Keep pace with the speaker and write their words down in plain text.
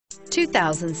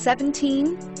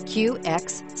2017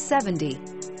 QX70.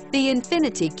 The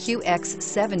Infiniti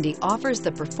QX70 offers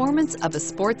the performance of a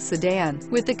sports sedan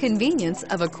with the convenience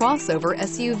of a crossover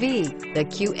SUV. The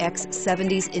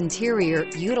QX70's interior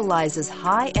utilizes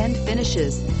high-end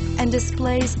finishes and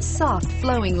displays soft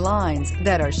flowing lines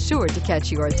that are sure to catch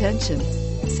your attention.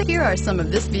 So here are some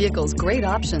of this vehicle's great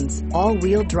options: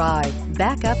 all-wheel drive,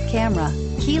 backup camera,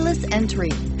 keyless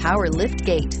entry, power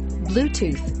liftgate,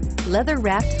 Bluetooth,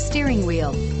 leather-wrapped steering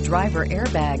wheel, driver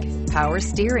airbag, power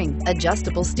steering,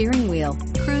 adjustable steering wheel,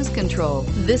 cruise control.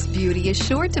 This beauty is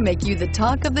sure to make you the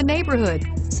talk of the neighborhood.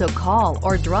 So call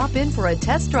or drop in for a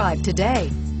test drive today.